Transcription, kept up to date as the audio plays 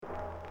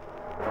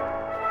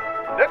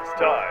Next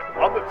time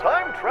on the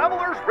Time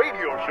Travelers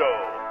Radio Show.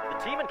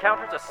 The team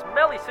encounters a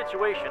smelly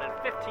situation in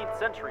 15th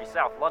century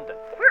South London.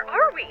 Where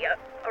are we?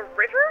 A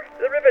river?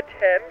 The River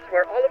Thames,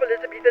 where all of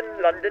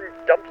Elizabethan London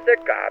dumps their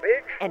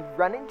garbage. And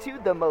run into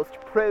the most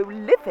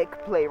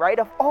prolific playwright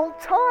of all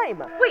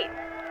time. Wait,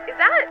 is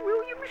that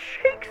William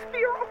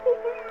Shakespeare?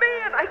 Oh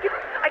man, I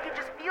can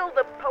just feel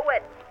the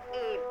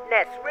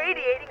poet-ness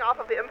radiating off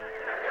of him.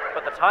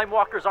 But the Time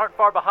Walkers aren't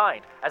far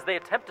behind as they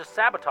attempt to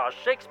sabotage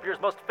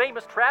Shakespeare's most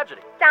famous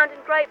tragedy. Sounding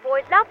great,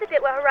 boys. Love the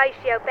bit where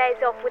Horatio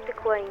bears off with the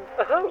Queen.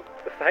 Oh,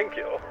 thank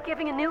you.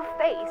 Giving a new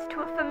face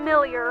to a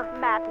familiar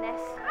madness.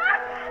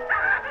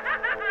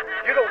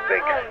 You don't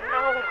think... Oh,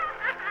 no.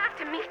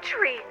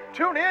 Dimitri.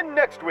 Tune in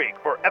next week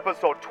for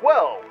episode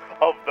 12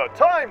 of the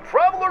Time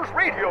Travelers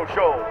Radio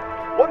Show.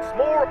 Once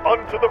more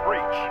unto the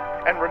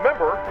breach. And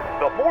remember,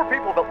 the more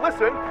people that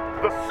listen,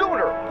 the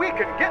sooner we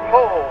can get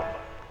home.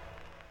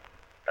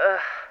 Ugh,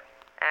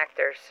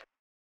 actors.